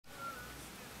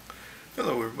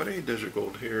Hello everybody, Desert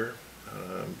Gold here.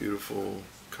 Beautiful,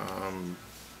 calm,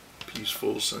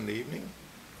 peaceful Sunday evening.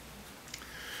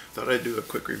 Thought I'd do a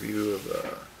quick review of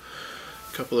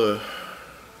a couple of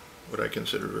what I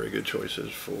consider very good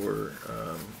choices for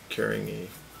carrying a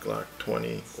Glock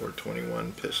 20 or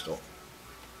 21 pistol.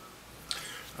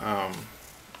 The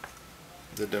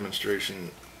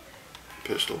demonstration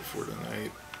pistol for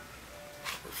tonight,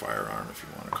 or firearm if you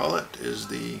want to call it, is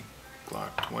the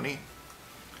Glock 20.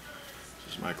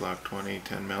 This is my Glock 20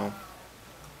 10 mil.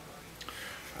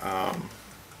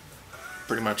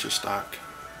 Pretty much a stock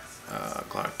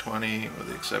Glock 20, with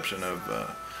the exception of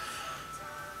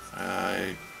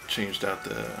I changed out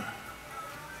the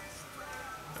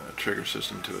trigger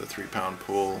system to a 3-pound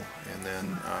pull, and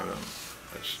then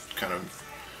it's kind of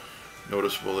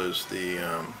noticeable is the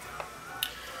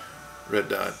red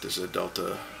dot is a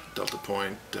Delta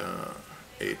Point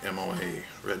 8 MOA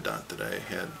red dot that I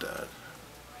had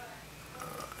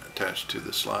attached to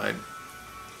the slide.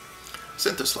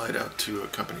 Sent the slide out to a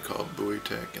company called Bowie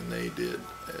Tech, and they did,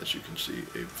 as you can see,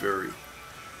 a very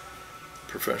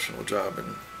professional job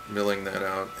in milling that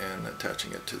out and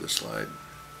attaching it to the slide.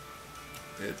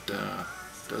 It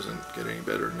doesn't get any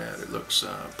better than that. It looks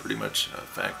pretty much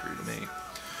factory to me.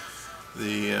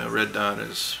 The red dot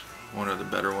is one of the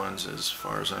better ones as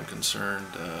far as I'm concerned.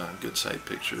 Good sight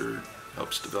picture,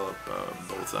 helps develop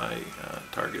both eye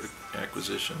target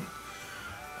acquisition.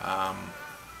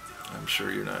 I'm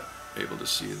sure you're not able to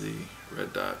see the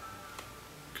red dot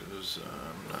because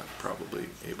I'm not probably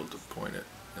able to point it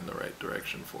in the right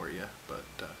direction for you, but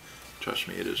trust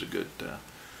me, it is a good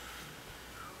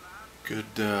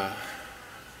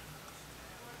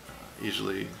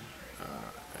easily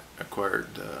acquired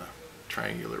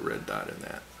triangular red dot in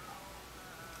that.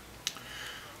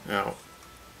 Now,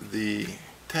 the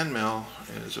 10 mil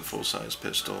is a full-size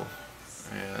pistol,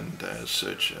 and as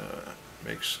such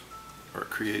makes or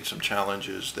creates some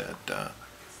challenges that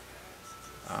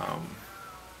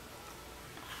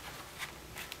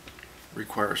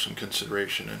require some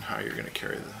consideration in how you're going to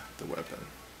carry the weapon.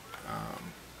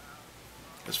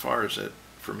 As far as it,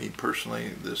 for me personally,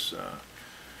 this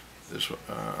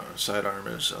sidearm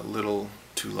is a little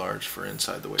too large for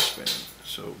inside the waistband,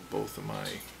 so both of my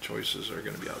choices are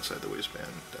going to be outside the waistband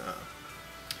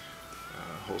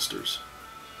holsters.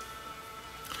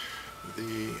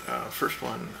 The first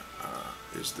one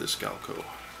is this Galco.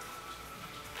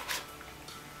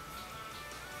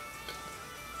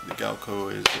 The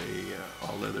Galco is a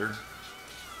all-leather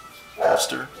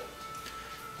holster.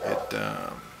 It,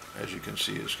 as you can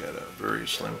see, has got a very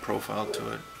slim profile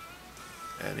to it,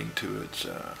 adding to its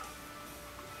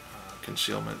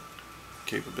concealment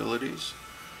capabilities.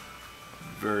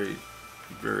 Very,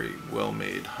 very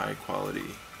well-made,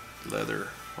 high-quality leather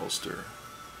holster.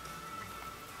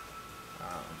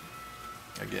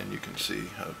 Again, you can see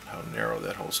how narrow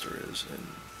that holster is, and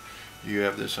you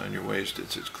have this on your waist.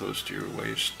 It's close to your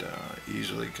waist,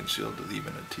 easily concealed with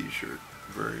even a t-shirt.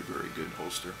 Very, very good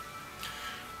holster.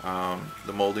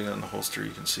 The molding on the holster, you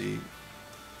can see,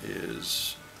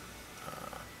 is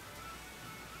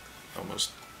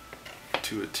almost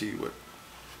to a T what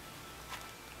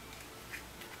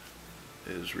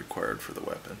is required for the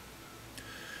weapon,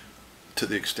 to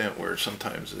the extent where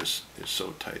sometimes this is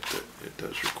so tight that it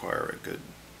does require a good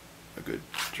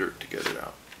jerk to get it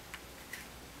out.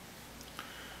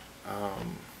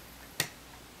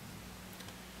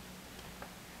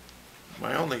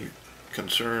 My only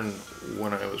concern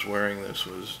when I was wearing this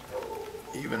was,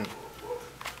 even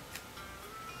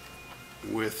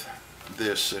with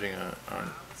this sitting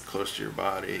on close to your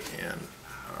body, and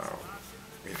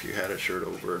if you had a shirt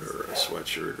over it or a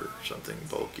sweatshirt or something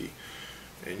bulky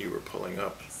and you were pulling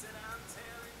up,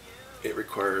 it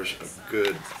requires a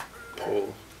good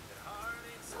pull,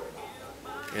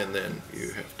 and then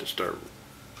you have to start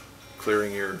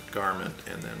clearing your garment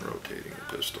and then rotating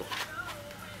the pistol.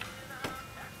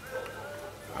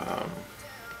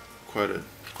 Quite a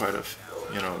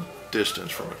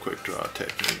distance from a quick draw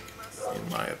technique, in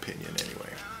my opinion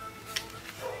anyway.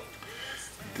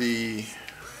 The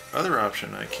other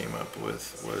option I came up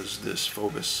with was this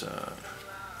Phobos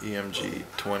EMG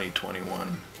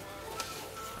 2021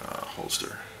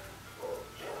 holster.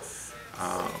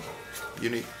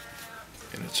 Unique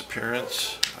in its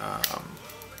appearance.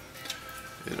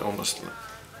 It almost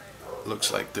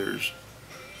looks like there's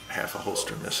half a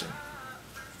holster missing.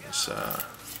 This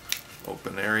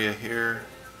open area here,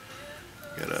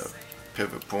 got a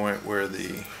pivot point where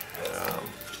the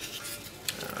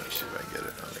let's see if I can get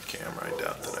it on the camera. I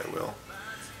doubt that I will.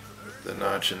 The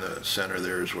notch in the center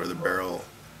there is where the barrel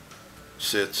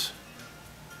sits.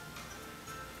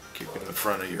 keeping the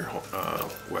front of your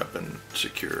weapon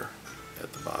secure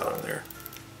at the bottom there.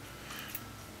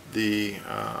 The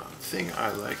thing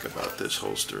I like about this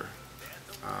holster,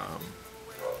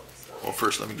 well,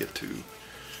 first let me get to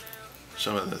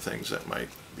some of the things that might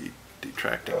be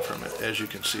detracting from it. As you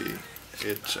can see,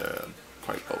 it's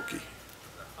quite bulky.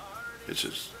 It's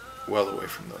just well away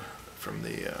from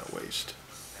the waist,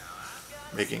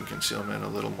 making concealment a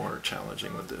little more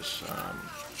challenging with this.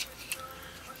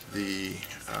 The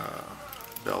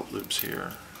belt loops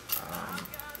here,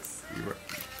 you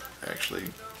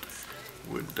actually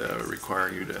would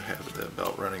require you to have the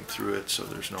belt running through it, so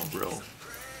there's no real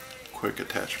quick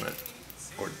attachment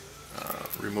or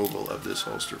removal of this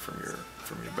holster from your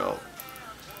belt.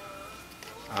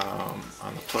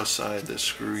 On the plus side, this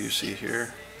screw you see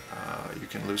here, you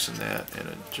can loosen that and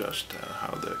adjust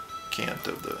how the cant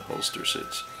of the holster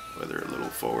sits, whether a little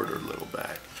forward or a little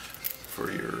back, for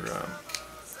your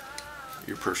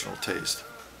personal taste.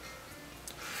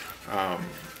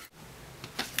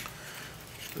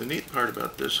 The neat part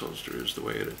about this holster is the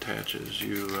way it attaches.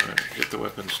 You get the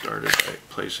weapon started by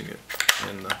placing it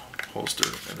in the holster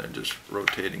and then just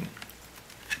rotating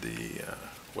the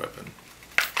weapon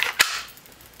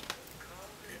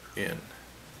in.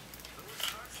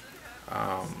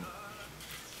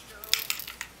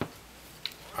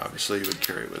 Obviously you would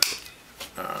carry it with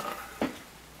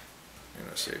in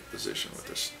a safe position with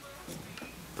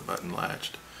the button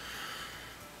latched.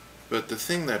 But the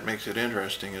thing that makes it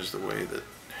interesting is the way that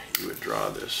you would draw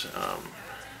this.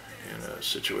 In a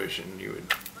situation, you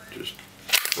would just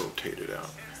rotate it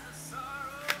out.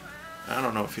 I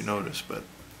don't know if you noticed, but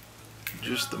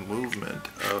just the movement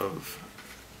of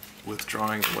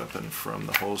withdrawing the weapon from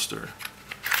the holster,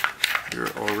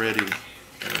 you're already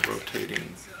in a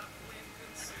rotating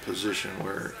position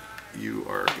where you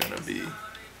are going to be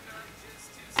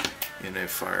in a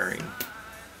firing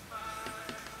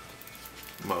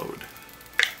mode.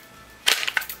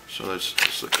 So let's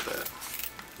just look at that.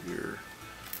 You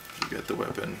get the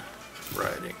weapon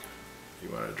riding. You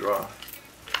want to draw.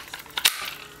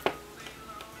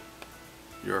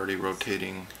 You're already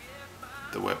rotating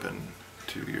the weapon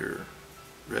to your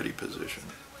ready position,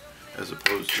 as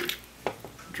opposed to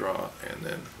draw and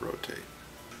then rotate.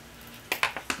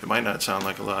 It might not sound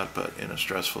like a lot, but in a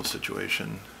stressful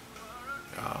situation,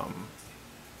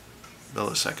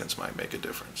 milliseconds might make a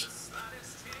difference.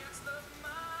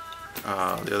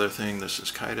 The other thing, this is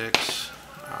Kydex.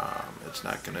 It's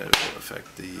not going to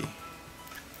affect the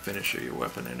finish of your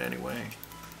weapon in any way.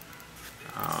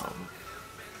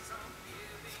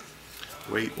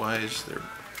 Weight-wise, they're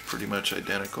pretty much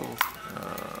identical.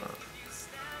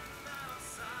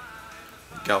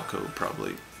 Galco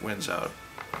probably wins out,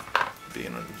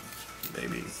 being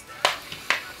maybe,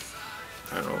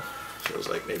 I don't know, feels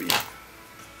like maybe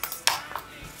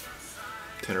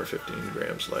 10 or 15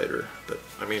 grams lighter, but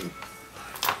I mean,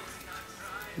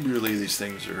 really these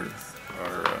things are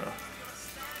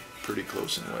pretty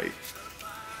close in weight.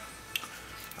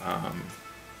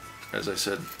 As I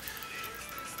said,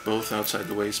 both outside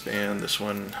the waistband. This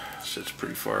one sits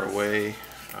pretty far away.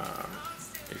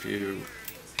 If you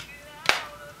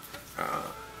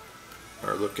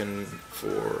are looking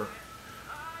for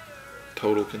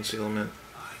total concealment,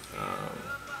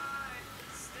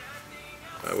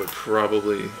 I would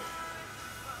probably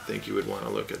think you would want to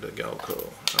look at the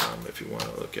Galco. If you want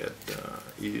to look at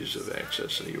ease of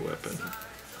access to your weapon,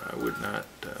 I would not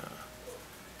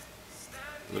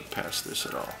look past this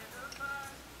at all.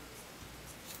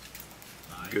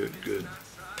 Good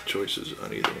choices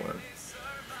on either one.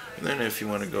 And then if you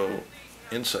want to go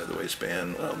inside the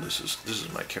waistband, well, this is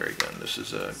my carry gun. This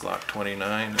is a Glock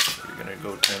 29. You're going to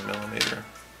go 10 millimeter.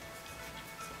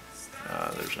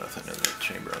 There's nothing in the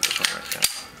chamber on this one right now.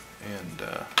 And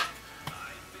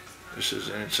this is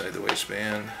inside the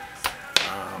waistband.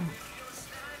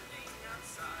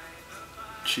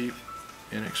 Cheap,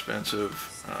 inexpensive,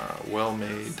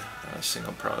 well-made. This thing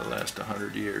will probably last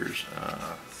 100 years.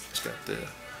 It's got the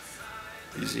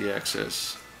easy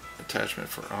access attachment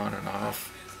for on and off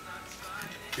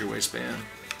your waistband.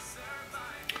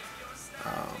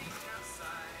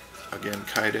 Again,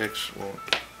 Kydex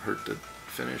won't hurt the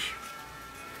finish.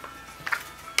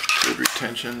 Good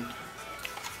retention.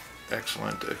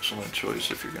 Excellent choice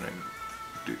if you're going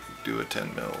to do a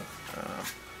 10 mil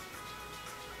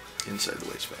inside the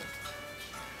waistband.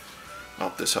 I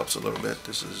hope this helps a little bit.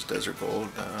 This is Desert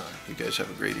Gold. You guys have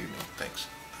a great evening. Thanks.